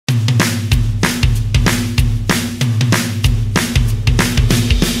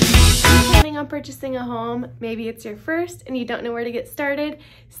purchasing a home, maybe it's your first and you don't know where to get started,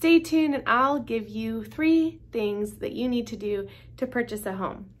 stay tuned and I'll give you 3 things that you need to do to purchase a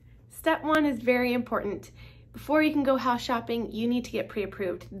home. Step 1 is very important. Before you can go house shopping, you need to get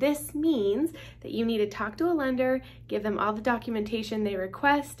pre-approved. This means that you need to talk to a lender, give them all the documentation they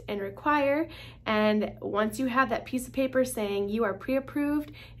request and require, and once you have that piece of paper saying you are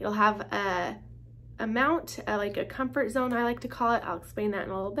pre-approved, it'll have a amount, like a comfort zone I like to call it. I'll explain that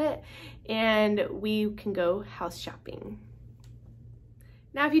in a little bit, and we can go house shopping.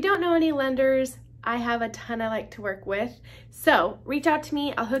 Now, if you don't know any lenders, I have a ton I like to work with. So reach out to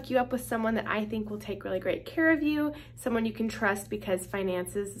me. I'll hook you up with someone that I think will take really great care of you, someone you can trust, because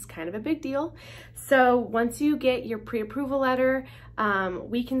finances is kind of a big deal. So once you get your pre-approval letter,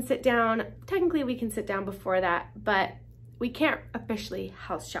 we can sit down. Technically, we can sit down before that, but we can't officially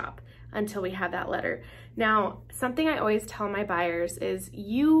house shop until we have that letter. Now, something I always tell my buyers is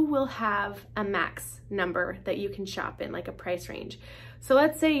you will have a max number that you can shop in, like a price range. So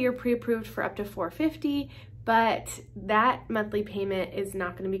let's say you're pre-approved for up to $450, but that monthly payment is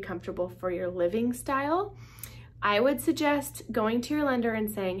not going to be comfortable for your living style. I would suggest going to your lender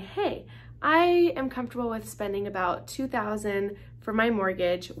and saying, hey, I am comfortable with spending about $2,000 for my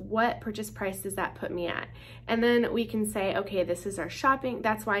mortgage. What purchase price does that put me at? And then we can say, okay, this is our shopping.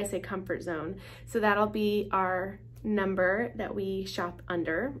 That's why I say comfort zone. So that'll be our number that we shop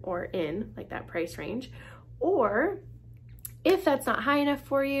under or in, like that price range. Or if that's not high enough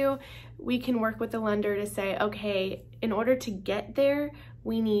for you, we can work with the lender to say, okay, in order to get there,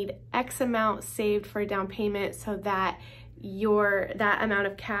 we need X amount saved for a down payment so that that amount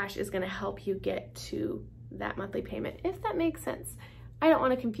of cash is going to help you get to that monthly payment, if that makes sense. I don't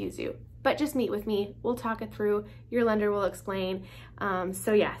want to confuse you, but just meet with me. We'll talk it through. Your lender will explain.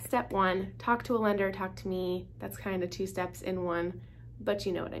 So yeah, step 1, talk to a lender, talk to me. That's kind of 2 steps in one, but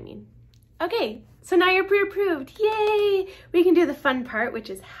you know what I mean. Okay, so now you're pre-approved. Yay! We can do the fun part, which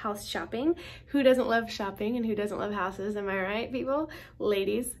is house shopping. Who doesn't love shopping and who doesn't love houses? Am I right, people?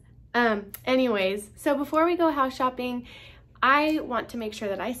 Ladies. Anyways, so before we go house shopping, I want to make sure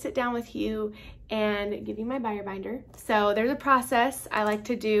that I sit down with you and give you my buyer binder. So there's a process I like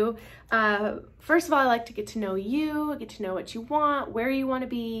to do. First of all, I like to get to know you, get to know what you want, where you want to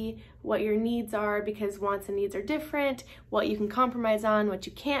be, what your needs are, because wants and needs are different, what you can compromise on, what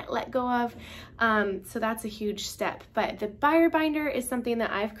you can't let go of. So that's a huge step. But the buyer binder is something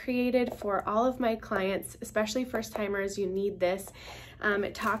that I've created for all of my clients, especially first timers. You need this.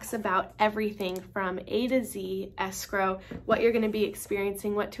 It talks about everything from A to Z escrow, what you're going to be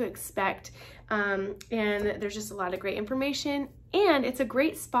experiencing, what to expect, and there's just a lot of great information. And it's a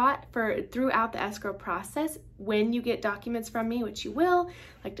great spot for throughout the escrow process when you get documents from me, which you will,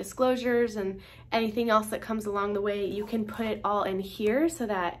 like disclosures and anything else that comes along the way. You can put it all in here so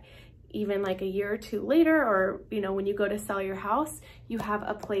that even like a year or 2 later, or when you go to sell your house, you have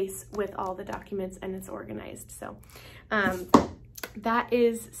a place with all the documents and it's organized. So that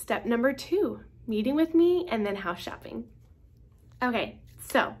is step number 2, meeting with me and then house shopping. Okay,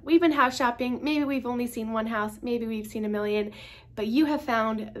 so we've been house shopping. Maybe we've only seen one house, maybe we've seen a million, but you have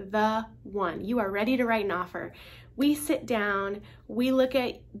found the one. You are ready to write an offer. We sit down, we look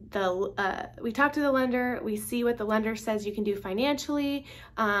at we talk to the lender, we see what the lender says you can do financially,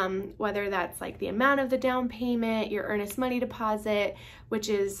 whether that's like the amount of the down payment, your earnest money deposit, which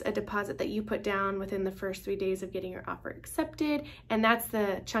is a deposit that you put down within the first 3 days of getting your offer accepted. And that's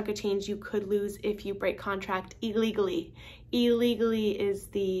the chunk of change you could lose if you break contract illegally. Illegally is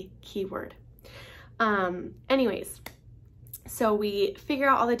the key word. Anyways, so we figure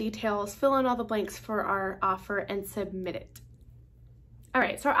out all the details, fill in all the blanks for our offer, and submit it. All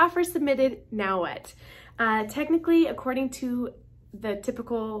right, so our offer is submitted, now what? Technically, according to the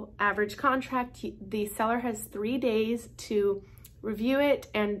typical average contract, the seller has 3 days to review it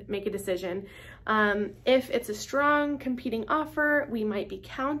and make a decision. If it's a strong competing offer, we might be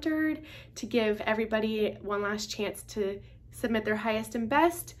countered to give everybody one last chance to submit their highest and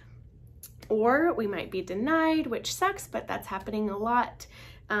best. Or we might be denied, which sucks, but that's happening a lot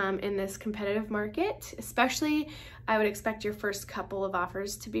in this competitive market. Especially, I would expect your first couple of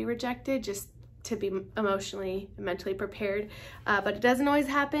offers to be rejected, just to be emotionally and mentally prepared. But it doesn't always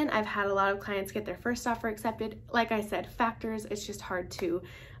happen. I've had a lot of clients get their first offer accepted. Like I said, factors, it's just hard to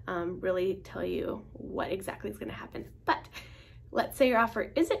really tell you what exactly is gonna happen. But let's say your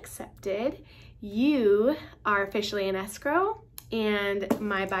offer is accepted, you are officially in escrow, and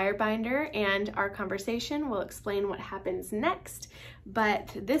my buyer binder and our conversation will explain what happens next. But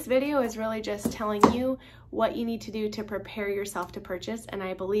this video is really just telling you what you need to do to prepare yourself to purchase, and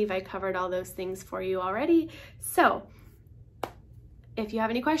I believe I covered all those things for you already. So if you have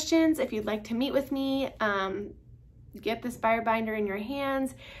any questions, if you'd like to meet with me, get this buyer binder in your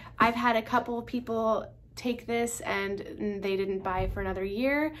hands. I've had a couple of people take this and they didn't buy for another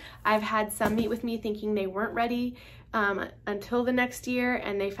year. I've had some meet with me thinking they weren't ready until the next year,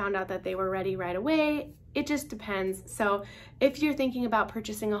 and they found out that they were ready right away. It just depends. So if you're thinking about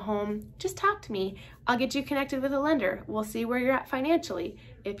purchasing a home, just talk to me. I'll get you connected with a lender. We'll see where you're at financially.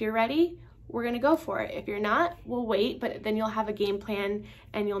 If you're ready, we're gonna go for it. If you're not, we'll wait, but then you'll have a game plan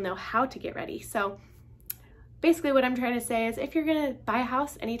and you'll know how to get ready. So basically what I'm trying to say is, if you're gonna buy a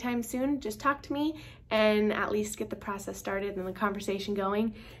house anytime soon, just talk to me and at least get the process started and the conversation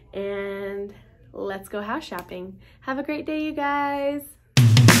going, and let's go house shopping. Have a great day, you guys.